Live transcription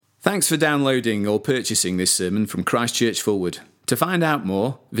Thanks for downloading or purchasing this sermon from Christchurch Fulwood. To find out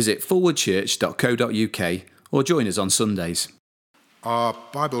more, visit fulwoodchurch.co.uk or join us on Sundays. Our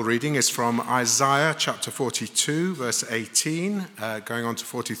Bible reading is from Isaiah chapter 42, verse 18, going on to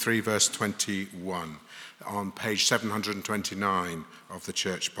 43, verse 21, on page 729 of the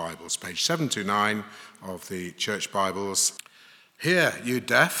Church Bibles. Page 729 of the Church Bibles. Hear, you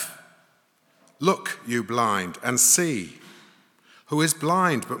deaf. Look, you blind, and see. Who is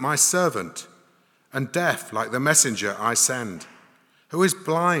blind but my servant, and deaf like the messenger I send? Who is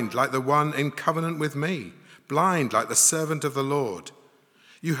blind like the one in covenant with me, blind like the servant of the Lord?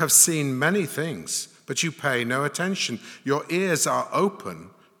 You have seen many things, but you pay no attention. Your ears are open,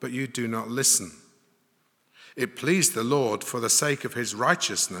 but you do not listen. It pleased the Lord for the sake of his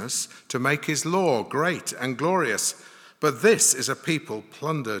righteousness to make his law great and glorious. But this is a people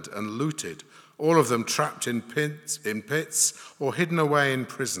plundered and looted, all of them trapped in pits or hidden away in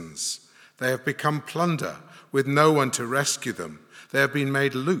prisons. They have become plunder with no one to rescue them. They have been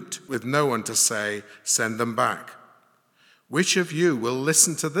made loot with no one to say, send them back. Which of you will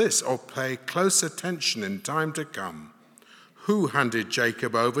listen to this or pay close attention in time to come? Who handed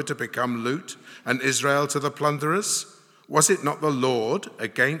Jacob over to become loot and Israel to the plunderers? Was it not the Lord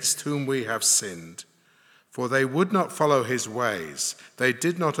against whom we have sinned? For they would not follow his ways. They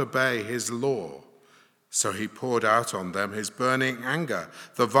did not obey his law. So he poured out on them his burning anger,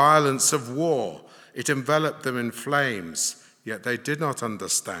 the violence of war. It enveloped them in flames, yet they did not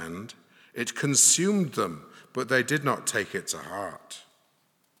understand. It consumed them, but they did not take it to heart.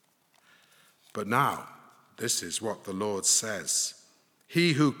 But now, this is what the Lord says.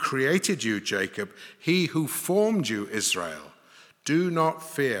 He who created you, Jacob, he who formed you, Israel, do not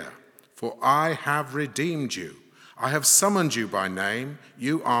fear. For I have redeemed you. I have summoned you by name.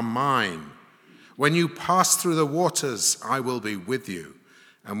 You are mine. When you pass through the waters, I will be with you.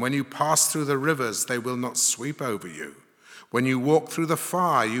 And when you pass through the rivers, they will not sweep over you. When you walk through the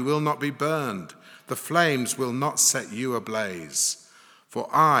fire, you will not be burned. The flames will not set you ablaze. For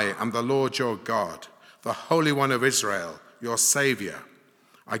I am the Lord your God, the Holy One of Israel, your Savior.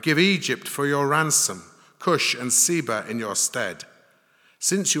 I give Egypt for your ransom, Cush and Seba in your stead.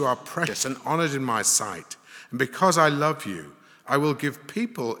 Since you are precious and honored in my sight, and because I love you, I will give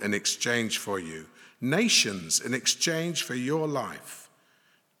people in exchange for you, nations in exchange for your life.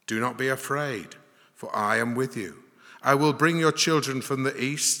 Do not be afraid, for I am with you. I will bring your children from the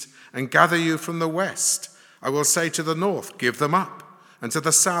east and gather you from the west. I will say to the north, give them up, and to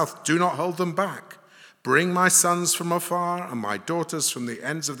the south, do not hold them back. Bring my sons from afar and my daughters from the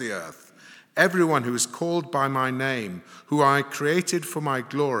ends of the earth. Everyone who is called by my name, who I created for my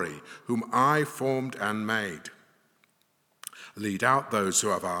glory, whom I formed and made. Lead out those who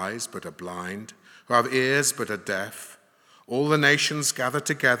have eyes but are blind, who have ears but are deaf. All the nations gather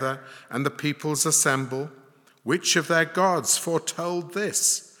together and the peoples assemble. Which of their gods foretold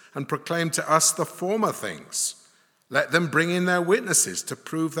this and proclaimed to us the former things? Let them bring in their witnesses to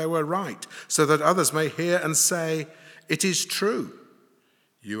prove they were right, so that others may hear and say, it is true.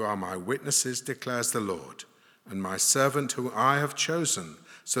 You are my witnesses, declares the Lord, and my servant whom I have chosen,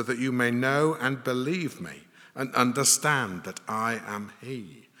 so that you may know and believe me and understand that I am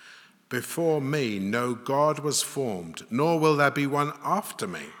he. Before me no God was formed, nor will there be one after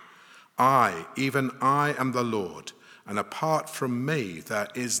me. I, even I, am the Lord, and apart from me there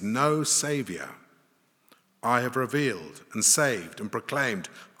is no Savior. I have revealed and saved and proclaimed,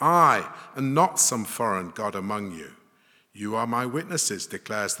 I, and not some foreign God among you. You are my witnesses,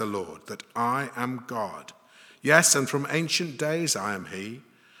 declares the Lord, that I am God. Yes, and from ancient days I am he.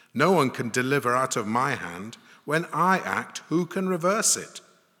 No one can deliver out of my hand. When I act, who can reverse it?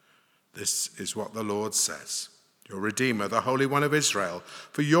 This is what the Lord says, your Redeemer, the Holy One of Israel.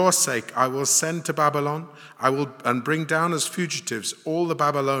 For your sake I will send to Babylon, and bring down as fugitives all the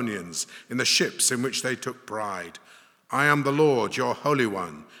Babylonians in the ships in which they took pride. I am the Lord, your Holy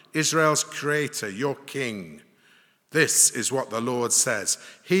One, Israel's Creator, your King. This is what the Lord says,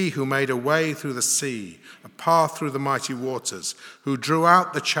 he who made a way through the sea, a path through the mighty waters, who drew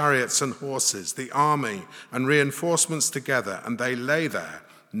out the chariots and horses, the army and reinforcements together, and they lay there,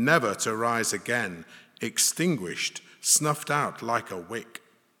 never to rise again, extinguished, snuffed out like a wick.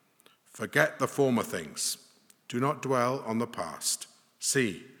 Forget the former things. Do not dwell on the past.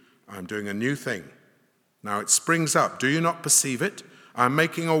 See, I am doing a new thing. Now it springs up. Do you not perceive it? I am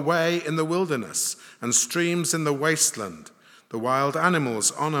making a way in the wilderness and streams in the wasteland. The wild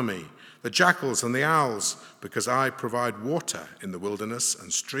animals honor me, the jackals and the owls, because I provide water in the wilderness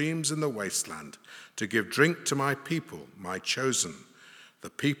and streams in the wasteland to give drink to my people, my chosen, the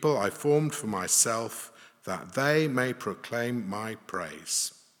people I formed for myself, that they may proclaim my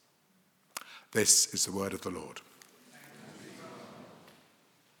praise. This is the word of the Lord.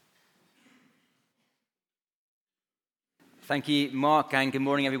 Thank you, Mark, and good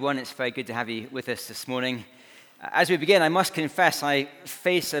morning, everyone. It's very good to have you with us this morning. As we begin, I must confess I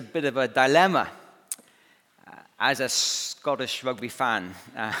face a bit of a dilemma as a Scottish rugby fan.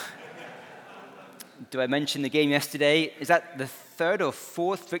 Do I mention the game yesterday? Is that the third or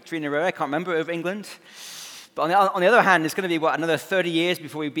fourth victory in a row? I can't remember, over England. But on the other hand, it's going to be, another 30 years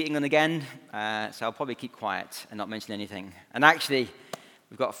before we beat England again. So I'll probably keep quiet and not mention anything. And actually,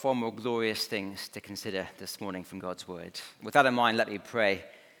 we've got far more glorious things to consider this morning from God's word. With that in mind, let me pray.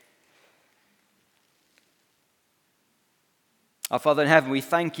 Our Father in heaven, we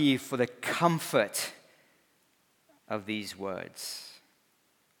thank you for the comfort of these words.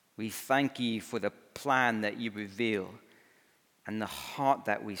 We thank you for the plan that you reveal and the heart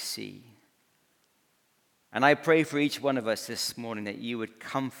that we see. And I pray for each one of us this morning that you would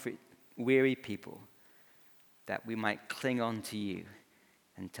comfort weary people, that we might cling on to you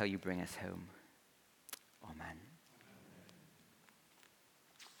until you bring us home. Amen.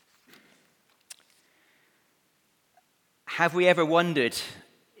 Have we ever wondered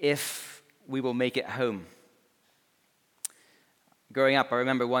if we will make it home? Growing up, I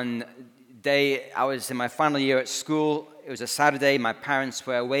remember one day I was in my final year at school. It was a Saturday. My parents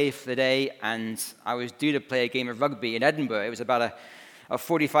were away for the day, and I was due to play a game of rugby in Edinburgh. It was about a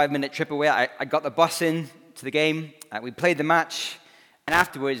 45-minute trip away. I got the bus in to the game. We played the match. And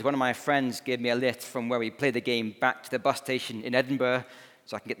afterwards, one of my friends gave me a lift from where we played the game back to the bus station in Edinburgh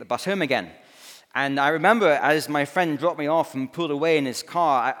so I can get the bus home again. And I remember as my friend dropped me off and pulled away in his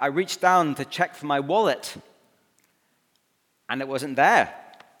car, I reached down to check for my wallet, and it wasn't there.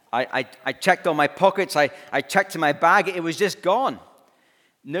 I checked all my pockets, I checked in my bag, it was just gone.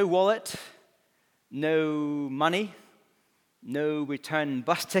 No wallet, no money, no return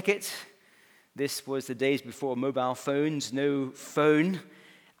bus ticket. This was the days before mobile phones, no phone.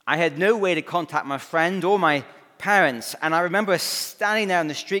 I had no way to contact my friend or my parents, and I remember standing there on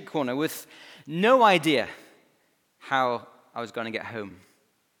the street corner with no idea how I was going to get home.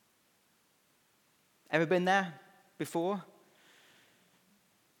 Ever been there before?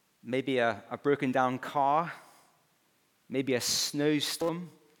 Maybe a broken down car, maybe a snowstorm,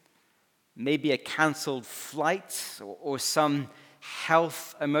 maybe a cancelled flight, or some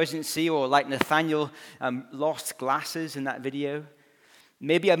health emergency, or like Nathaniel lost glasses in that video.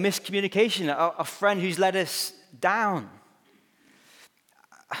 Maybe a miscommunication, a friend who's let us down.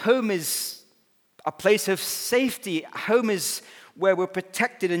 Home is a place of safety. Home is where we're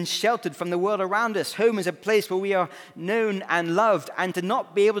protected and sheltered from the world around us. Home is a place where we are known and loved, and to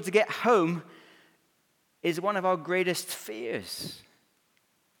not be able to get home is one of our greatest fears.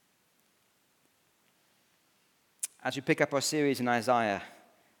 As we pick up our series in Isaiah,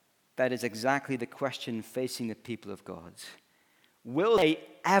 that is exactly the question facing the people of God. Will they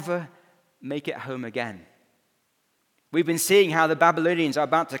ever make it home again? We've been seeing how the Babylonians are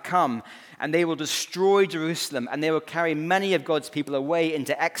about to come, and they will destroy Jerusalem, and they will carry many of God's people away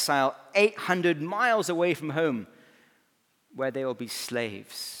into exile 800 miles away from home, where they will be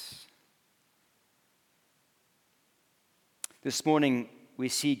slaves. This morning, we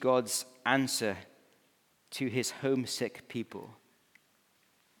see God's answer to his homesick people.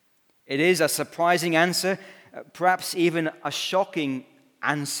 It is a surprising answer, perhaps even a shocking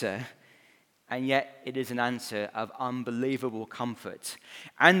answer, and yet it is an answer of unbelievable comfort.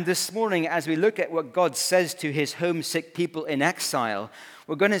 And this morning, as we look at what God says to his homesick people in exile,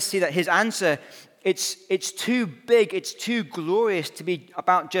 we're going to see that his answer, it's too big, it's too glorious to be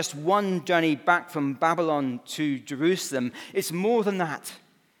about just one journey back from Babylon to Jerusalem. It's more than that.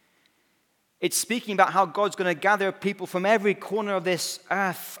 It's speaking about how God's going to gather people from every corner of this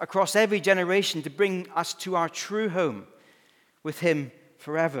earth, across every generation, to bring us to our true home with him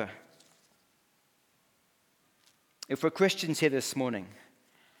forever. If we're Christians here this morning,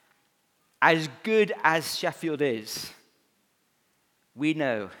 as good as Sheffield is, we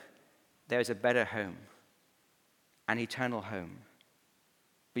know there's a better home, an eternal home,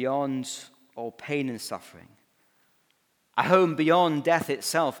 beyond all pain and suffering. A home beyond death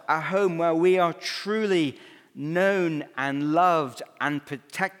itself, a home where we are truly known and loved and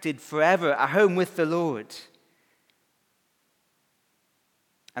protected forever, a home with the Lord.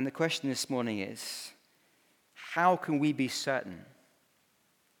 And the question this morning is, how can we be certain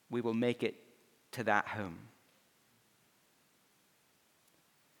we will make it to that home?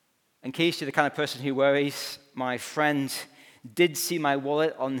 In case you're the kind of person who worries, my friend did see my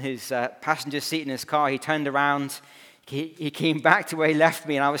wallet on his passenger seat in his car. He turned around. He came back to where he left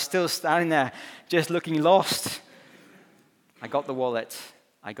me, and I was still standing there just looking lost. I got the wallet.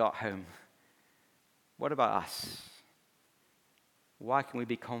 I got home. what about us? Why can we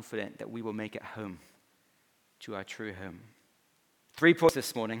be confident that we will make it home to our true home? 3 points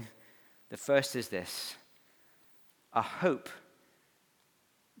this morning. The first is this: a hope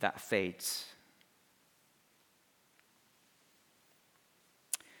that fades.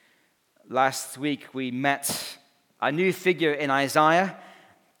 Last week we met a new figure in Isaiah,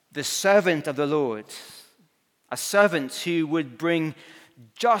 the servant of the Lord, a servant who would bring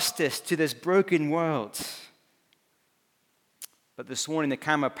justice to this broken world. But this morning the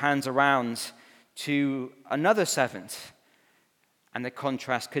camera pans around to another servant, and the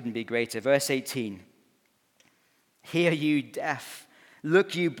contrast couldn't be greater. Verse 18, hear you deaf,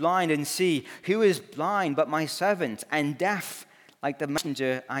 look you blind and see. Who is blind but my servant, and deaf like the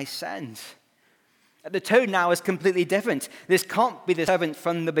messenger I send? The tone now is completely different. This can't be the servant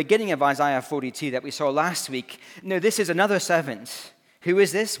from the beginning of Isaiah 42 that we saw last week. No, this is another servant. Who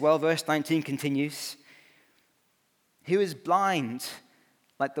is this? Well, verse 19 continues. Who is blind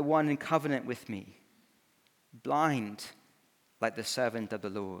like the one in covenant with me? Blind like the servant of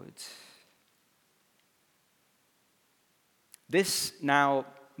the Lord. This now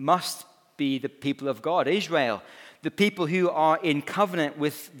must be the people of God, Israel, the people who are in covenant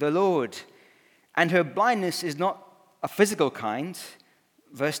with the Lord. And her blindness is not a physical kind.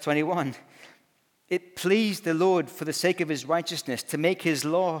 Verse 21, it pleased the Lord for the sake of his righteousness to make his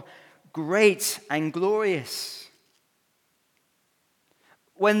law great and glorious.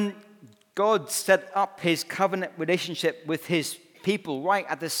 When God set up his covenant relationship with his people, right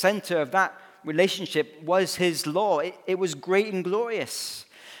at the center of that relationship was his law. It was great and glorious.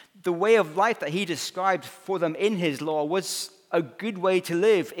 The way of life that he described for them in his law was a good way to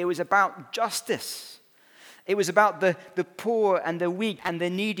live. It was about justice. It was about the poor and the weak and the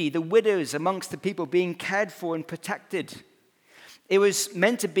needy, the widows amongst the people being cared for and protected. It was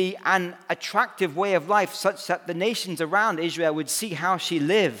meant to be an attractive way of life such that the nations around Israel would see how she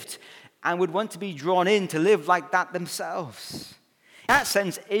lived and would want to be drawn in to live like that themselves. In that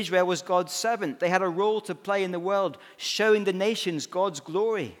sense, Israel was God's servant. They had a role to play in the world, showing the nations God's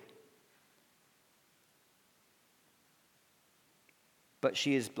glory. But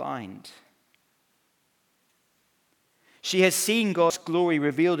she is blind. She has seen God's glory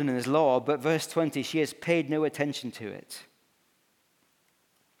revealed in his law, but verse 20, she has paid no attention to it.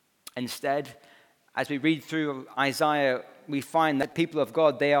 Instead, as we read through Isaiah, we find that people of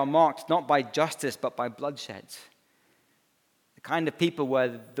God, they are marked not by justice, but by bloodshed. The kind of people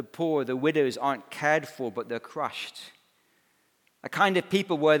where the poor, the widows aren't cared for, but they're crushed. A kind of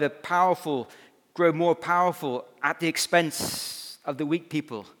people where the powerful grow more powerful at the expense of the weak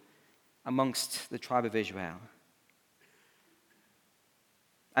people amongst the tribe of Israel.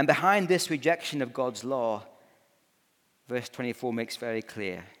 And behind this rejection of God's law, verse 24 makes very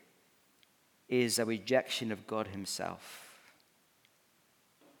clear, is a rejection of God himself.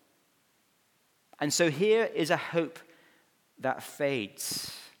 And so here is a hope that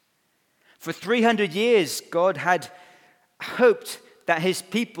fades. For 300 years, God had hoped that his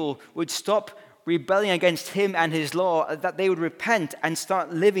people would stop rebelling against him and his law, that they would repent and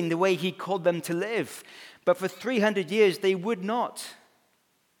start living the way he called them to live. But for 300 years, they would not.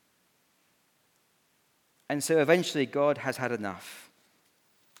 And so eventually, God has had enough.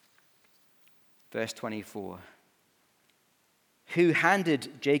 Verse 24. Who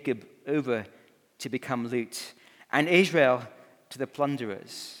handed Jacob over to become loot, and Israel to the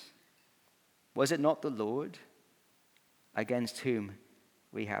plunderers? Was it not the Lord against whom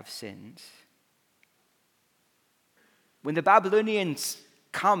we have sinned? When the Babylonians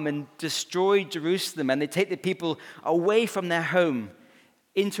come and destroy Jerusalem and they take the people away from their home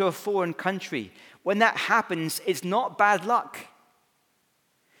into a foreign country, when that happens, it's not bad luck.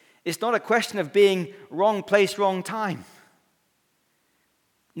 It's not a question of being wrong place, wrong time.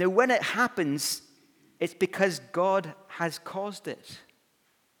 No, when it happens, it's because God has caused it.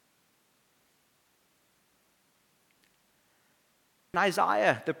 And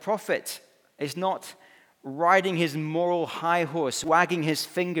Isaiah, the prophet, is not riding his moral high horse, wagging his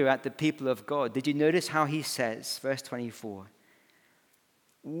finger at the people of God. Did you notice how he says, verse 24,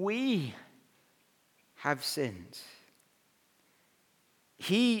 we have sinned.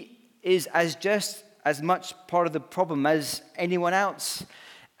 He is just as much part of the problem as anyone else.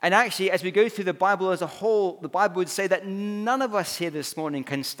 And actually, as we go through the Bible as a whole, the Bible would say that none of us here this morning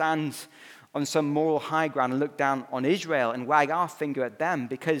can stand on some moral high ground and look down on Israel and wag our finger at them,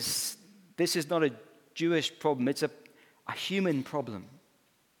 because this is not a Jewish problem, it's a human problem.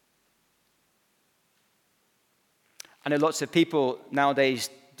 I know lots of people nowadays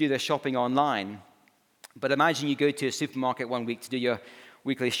do their shopping online, but imagine you go to a supermarket one week to do your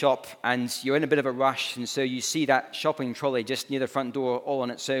weekly shop, and you're in a bit of a rush, and so you see that shopping trolley just near the front door all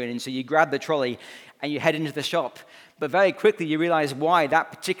on its own, and so you grab the trolley and you head into the shop. But very quickly you realize why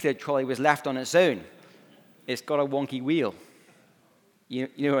that particular trolley was left on its own. It's got a wonky wheel. You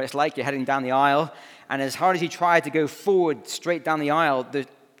know what it's like? You're heading down the aisle, and as hard as you try to go forward straight down the aisle, the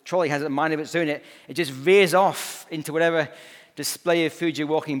trolley has a mind of its own. It just veers off into whatever display of food you're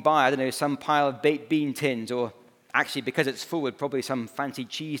walking by. I don't know, some pile of baked bean tins, or actually, because it's forward, probably some fancy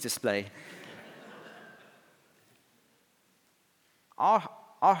cheese display. Our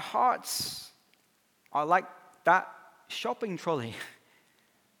hearts are like that shopping trolley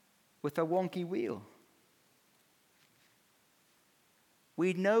with a wonky wheel.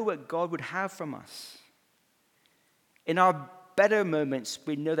 We know what God would have from us. In our better moments,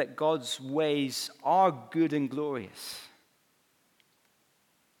 we know that God's ways are good and glorious.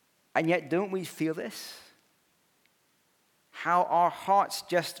 And yet, don't we feel this? How our hearts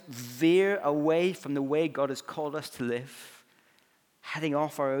just veer away from the way God has called us to live, heading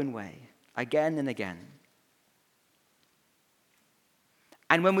off our own way, again and again.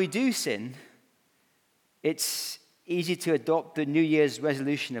 And when we do sin, it's easy to adopt the New Year's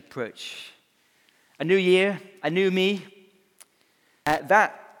resolution approach. A new year, a new me.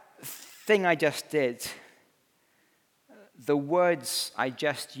 That thing I just did, the words I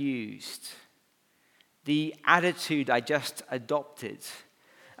just used, the attitude I just adopted,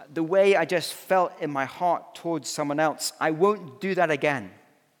 the way I just felt in my heart towards someone else, I won't do that again.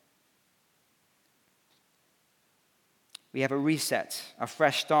 We have a reset, a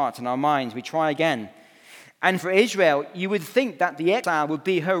fresh start in our minds. We try again. And for Israel, you would think that the exile would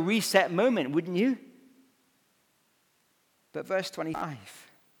be her reset moment, wouldn't you? But verse 25.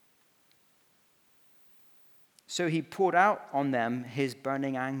 So he poured out on them his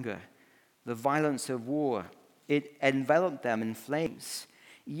burning anger, the violence of war. It enveloped them in flames.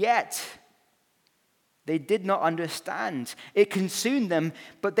 Yet they did not understand. It consumed them,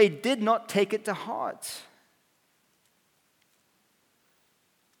 but they did not take it to heart.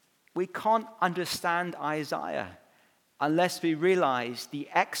 We can't understand Isaiah unless we realize the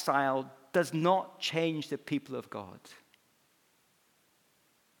exile does not change the people of God.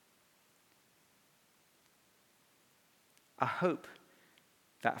 A hope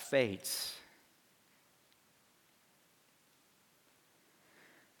that fades.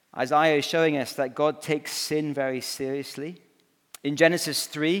 Isaiah is showing us that God takes sin very seriously. In Genesis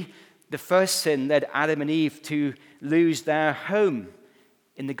 3, the first sin led Adam and Eve to lose their home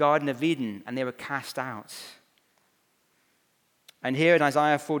in the Garden of Eden, and they were cast out. And here in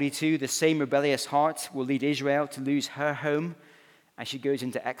Isaiah 42, the same rebellious heart will lead Israel to lose her home as she goes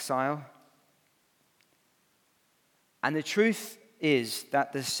into exile. And the truth is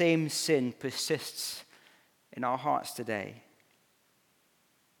that the same sin persists in our hearts today.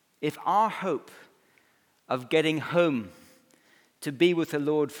 If our hope of getting home to be with the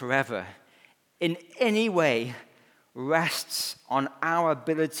Lord forever in any way rests on our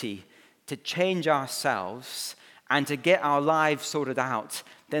ability to change ourselves and to get our lives sorted out,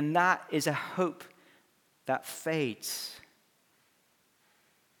 then that is a hope that fades.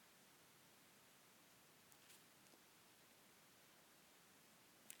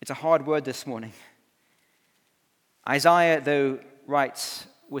 It's a hard word this morning. Isaiah, though, writes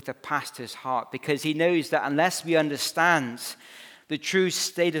with a pastor's heart because he knows that unless we understand the true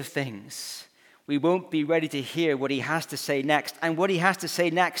state of things, we won't be ready to hear what he has to say next. And what he has to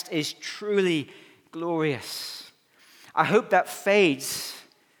say next is truly glorious. I hope that fades,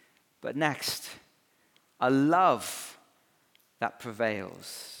 but next, a love that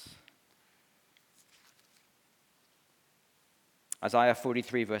prevails. Isaiah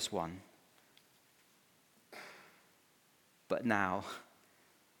 43, verse 1. But now,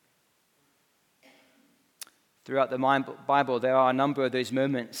 throughout the Bible, there are a number of those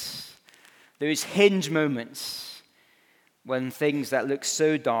moments, those hinge moments, when things that look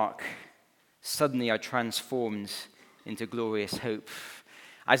so dark suddenly are transformed into glorious hope.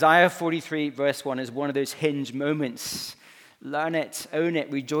 Isaiah 43, verse 1 is one of those hinge moments. Learn it, own it,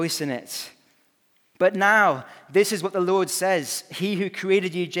 rejoice in it. But now, this is what the Lord says. He who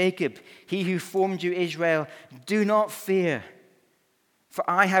created you, Jacob, he who formed you, Israel, do not fear. For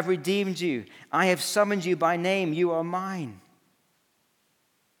I have redeemed you. I have summoned you by name. You are mine.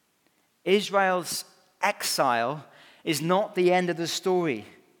 Israel's exile is not the end of the story.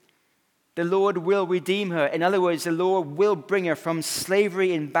 The Lord will redeem her. In other words, the Lord will bring her from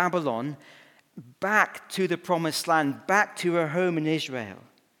slavery in Babylon back to the promised land, back to her home in Israel.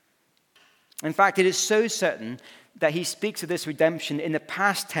 In fact, it is so certain that he speaks of this redemption in the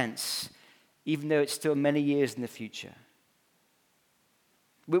past tense, even though it's still many years in the future.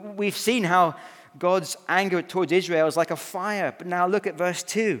 We've seen how God's anger towards Israel is like a fire. But now look at verse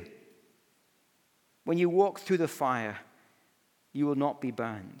 2. When you walk through the fire, you will not be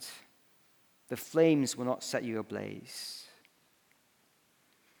burned. The flames will not set you ablaze.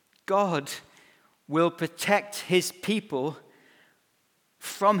 God will protect his people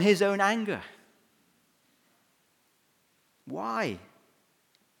from his own anger. Why?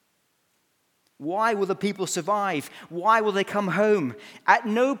 Why will the people survive? Why will they come home? At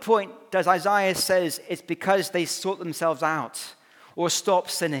no point does Isaiah says it's because they sort themselves out or stop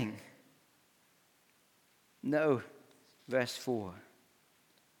sinning. No, verse 4.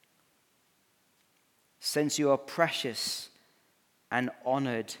 Since you are precious and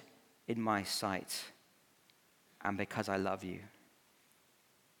honored in my sight, and because I love you.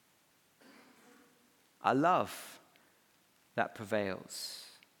 A love that prevails.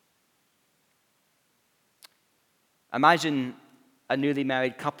 Imagine a newly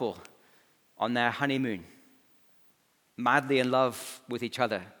married couple on their honeymoon, madly in love with each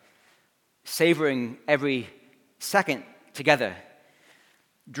other, savoring every second together,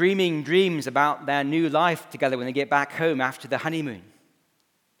 dreaming dreams about their new life together when they get back home after the honeymoon.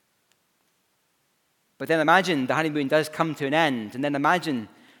 But then imagine the honeymoon does come to an end, and then imagine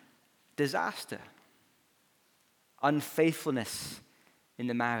disaster, unfaithfulness in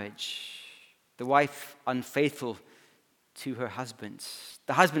the marriage, the wife unfaithful to her husband.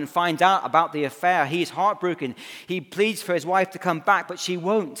 The husband finds out about the affair. He is heartbroken. He pleads for his wife to come back, but she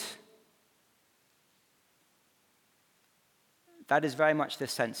won't. That is very much the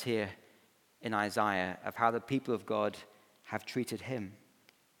sense here in Isaiah of how the people of God have treated him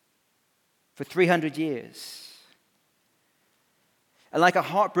for 300 years. And like a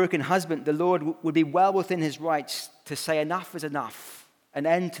heartbroken husband, the Lord would be well within his rights to say enough is enough, an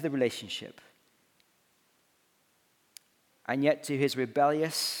end to the relationship. And yet to his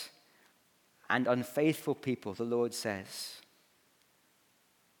rebellious and unfaithful people, the Lord says,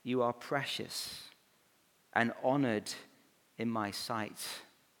 you are precious and honored in my sight.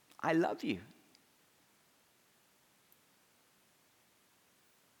 I love you.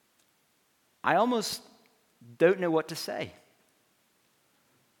 I almost don't know what to say.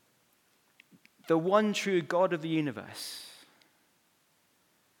 The one true God of the universe,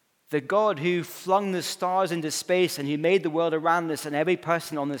 the God who flung the stars into space and who made the world around us and every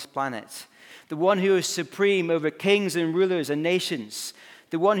person on this planet, the one who is supreme over kings and rulers and nations,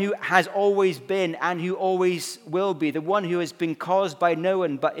 the one who has always been and who always will be, the one who has been caused by no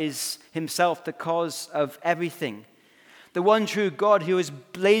one but is himself the cause of everything, the one true God who is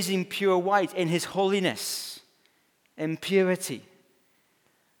blazing pure white in his holiness and purity,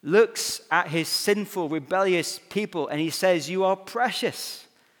 looks at his sinful, rebellious people and he says, you are precious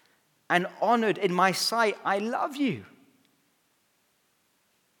and honored in my sight. I love you.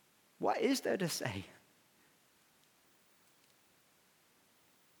 What is there to say?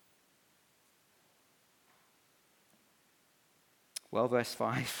 Well, verse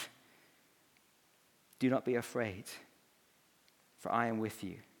 5. Do not be afraid, for I am with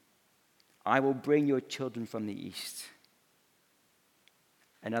you. I will bring your children from the east.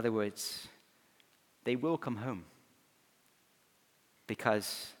 In other words, they will come home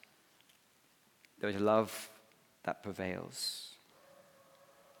because there is a love that prevails.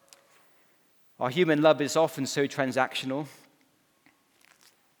 Our human love is often so transactional.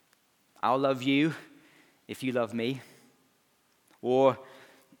 I'll love you if you love me. Or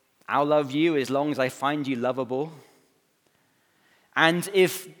I'll love you as long as I find you lovable. And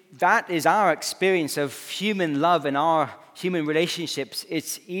if that is our experience of human love and our human relationships,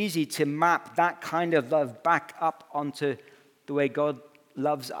 it's easy to map that kind of love back up onto the way God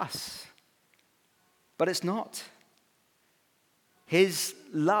loves us. But it's not. His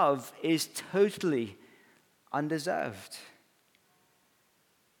love is totally undeserved.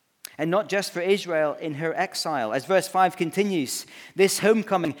 And not just for Israel in her exile. As verse 5 continues, this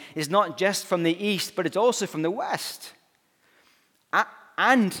homecoming is not just from the east, but it's also from the west.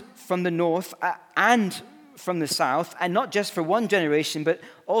 And from the north, and from the south, and not just for one generation, but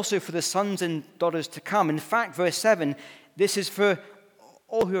also for the sons and daughters to come. In fact, verse 7, this is for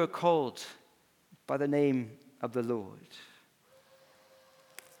all who are called by the name of the Lord.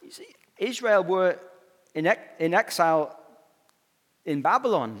 You see, Israel were in exile in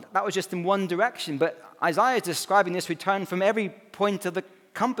Babylon. That was just in one direction, but Isaiah is describing this return from every point of the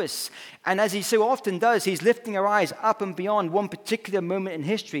compass. And as he so often does, he's lifting our eyes up and beyond one particular moment in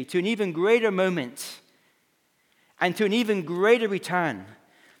history to an even greater moment and to an even greater return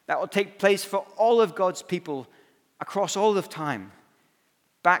that will take place for all of God's people across all of time,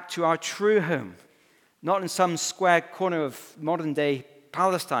 back to our true home, not in some square corner of modern-day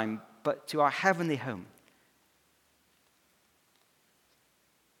Palestine, but to our heavenly home.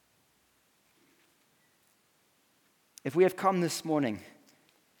 If we have come this morning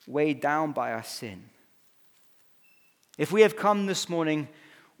weighed down by our sin, if we have come this morning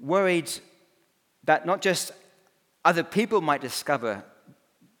worried that not just other people might discover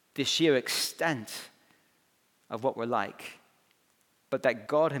the sheer extent of what we're like, but that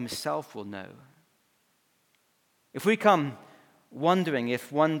God himself will know. If we come wondering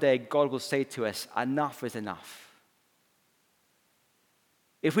if one day God will say to us, enough is enough.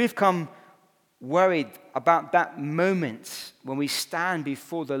 If we've come worried about that moment when we stand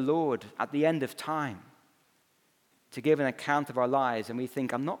before the Lord at the end of time to give an account of our lives and we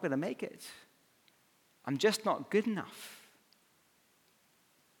think, I'm not going to make it. I'm just not good enough.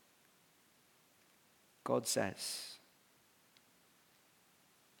 God says,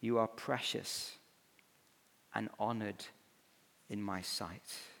 you are precious and honored in my sight.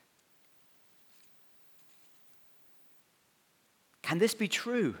 Can this be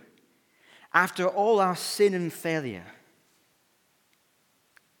true? After all our sin and failure?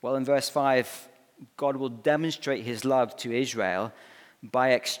 Well, in verse 5, God will demonstrate his love to Israel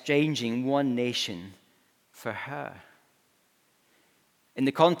by exchanging one nation for her. In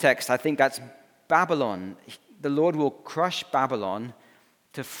the context, I think that's Babylon. The Lord will crush Babylon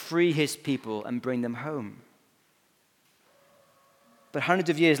to free his people and bring them home. But hundreds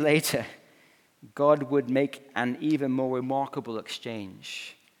of years later, God would make an even more remarkable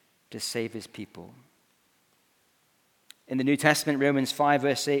exchange to save his people. In the New Testament, Romans 5,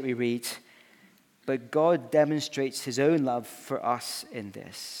 verse 8, we read, but God demonstrates his own love for us in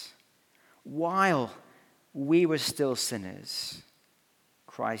this. While we were still sinners,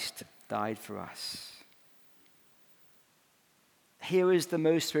 Christ died for us. Here is the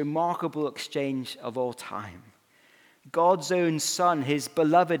most remarkable exchange of all time. God's own Son, his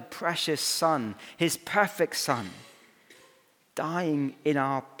beloved, precious Son, his perfect Son, dying in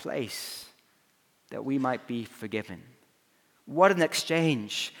our place that we might be forgiven. What an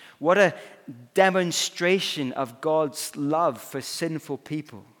exchange. What a demonstration of God's love for sinful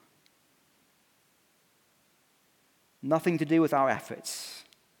people. Nothing to do with our efforts,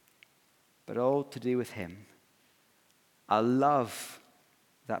 but all to do with him. A love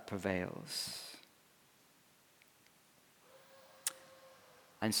that prevails.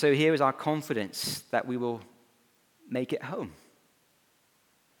 And so here is our confidence that we will make it home.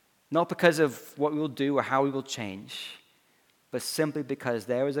 Not because of what we will do or how we will change, but simply because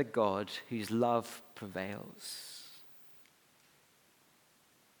there is a God whose love prevails.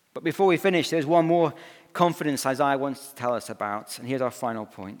 But before we finish, there's one more confidence Isaiah wants to tell us about, and here's our final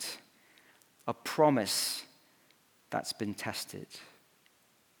point. A promise that's been tested.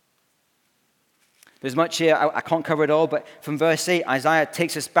 There's much here, I can't cover it all, but from verse 8, Isaiah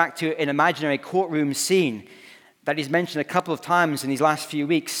takes us back to an imaginary courtroom scene that he's mentioned a couple of times in these last few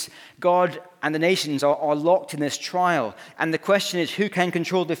weeks. God and the nations are locked in this trial, and the question is, who can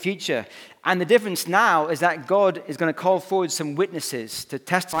control the future? And the difference now is that God is going to call forward some witnesses to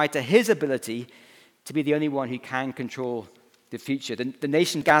testify to his ability to be the only one who can control the future. The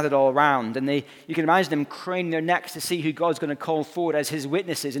nation gathered all around, and you can imagine them craning their necks to see who God's going to call forward as his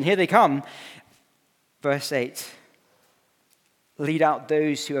witnesses. And here they come. Verse 8, lead out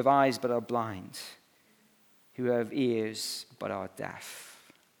those who have eyes but are blind, who have ears but are deaf.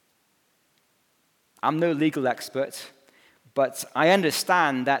 I'm no legal expert, but I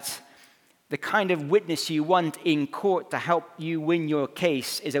understand that the kind of witness you want in court to help you win your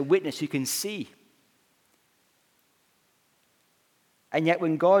case is a witness who can see. And yet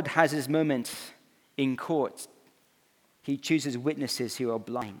when God has his moment in court, he chooses witnesses who are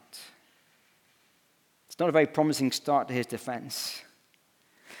blind. It's not a very promising start to his defense.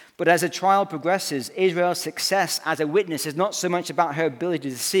 But as the trial progresses, Israel's success as a witness is not so much about her ability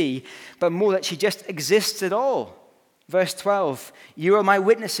to see, but more that she just exists at all. Verse 12, you are my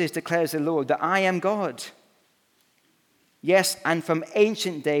witnesses, declares the Lord, that I am God. Yes, and from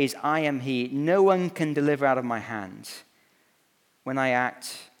ancient days I am he. No one can deliver out of my hand. When I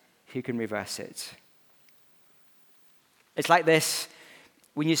act, who can reverse it? It's like this.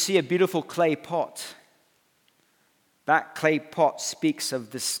 When you see a beautiful clay pot, that clay pot speaks of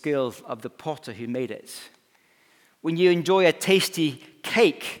the skill of the potter who made it. When you enjoy a tasty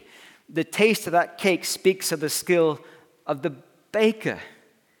cake, the taste of that cake speaks of the skill of the baker.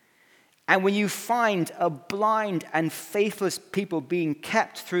 And when you find a blind and faithless people being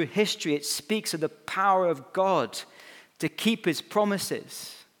kept through history, it speaks of the power of God to keep his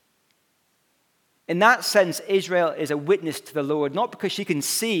promises. In that sense, Israel is a witness to the Lord, not because she can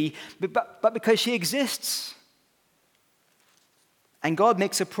see, but because she exists. And God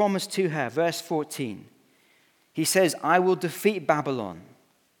makes a promise to her, verse 14. He says, I will defeat Babylon.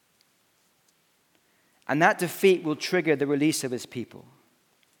 And that defeat will trigger the release of his people.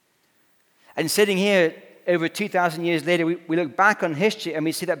 And sitting here over 2,000 years later, we look back on history and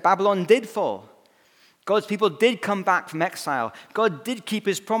we see that Babylon did fall. God's people did come back from exile. God did keep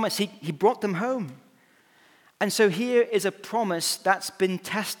his promise. He brought them home. And so here is a promise that's been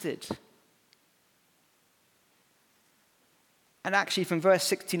tested. And actually from verse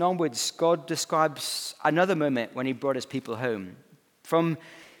 16 onwards, God describes another moment when he brought his people home. From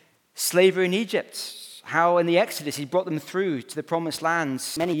slavery in Egypt, how in the Exodus he brought them through to the promised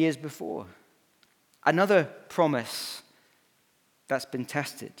lands many years before. Another promise that's been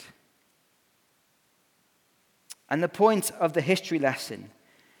tested. And the point of the history lesson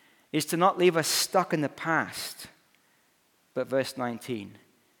is to not leave us stuck in the past, but verse 19,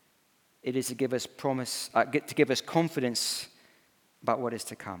 it is to give us confidence about what is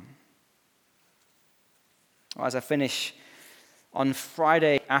to come. As I finish, on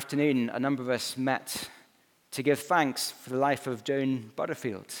Friday afternoon, a number of us met to give thanks for the life of Joan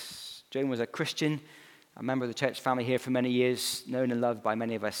Butterfield. Joan was a Christian, a member of the church family here for many years, known and loved by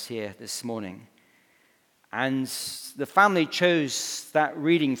many of us here this morning. And the family chose that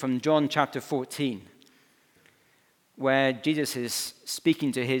reading from John chapter 14, where Jesus is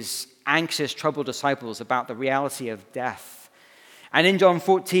speaking to his anxious, troubled disciples about the reality of death. And in John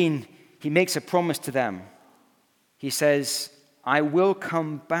 14, he makes a promise to them. He says, I will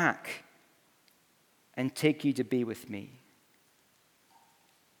come back and take you to be with me.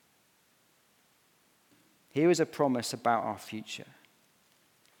 Here is a promise about our future.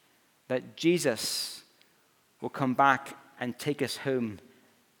 That Jesus will come back and take us home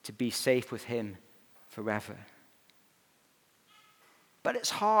to be safe with him forever. But it's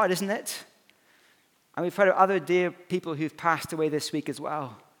hard, isn't it? And we've heard of other dear people who've passed away this week as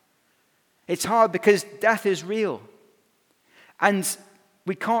well. It's hard because death is real. And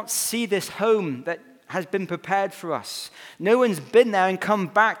we can't see this home that has been prepared for us. No one's been there and come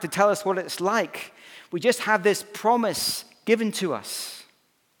back to tell us what it's like. We just have this promise given to us.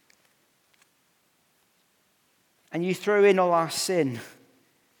 And you throw in all our sin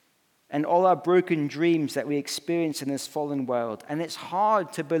and all our broken dreams that we experience in this fallen world. And it's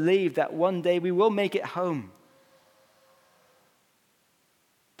hard to believe that one day we will make it home.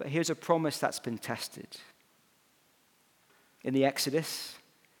 But here's a promise that's been tested. In the Exodus,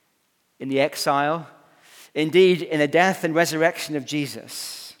 in the exile, indeed in the death and resurrection of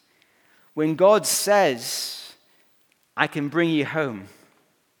Jesus. When God says, I can bring you home,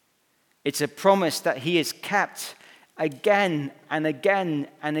 it's a promise that he has kept again and again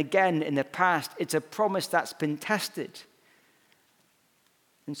and again in the past. It's a promise that's been tested.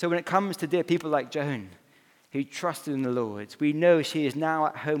 And so when it comes to dear people like Joan, who trusted in the Lord, we know she is now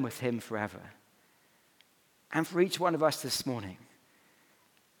at home with him forever. And for each one of us this morning,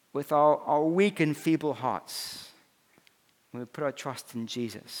 with our weak and feeble hearts, when we put our trust in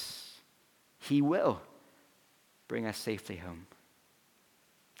Jesus, he will bring us safely home.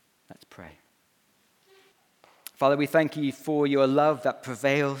 Let's pray. Father, we thank you for your love that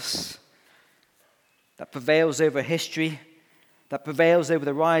prevails over history, that prevails over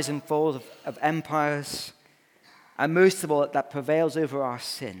the rise and fall of empires, and most of all, that prevails over our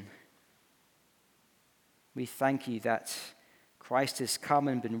sin. We thank you that Christ has come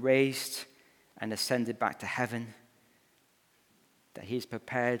and been raised and ascended back to heaven, that he has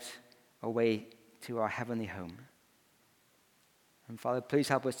prepared a way to our heavenly home. And Father, please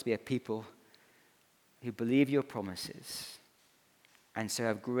help us to be a people who believe your promises and so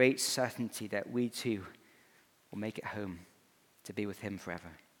have great certainty that we too will make it home to be with him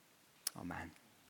forever. Amen.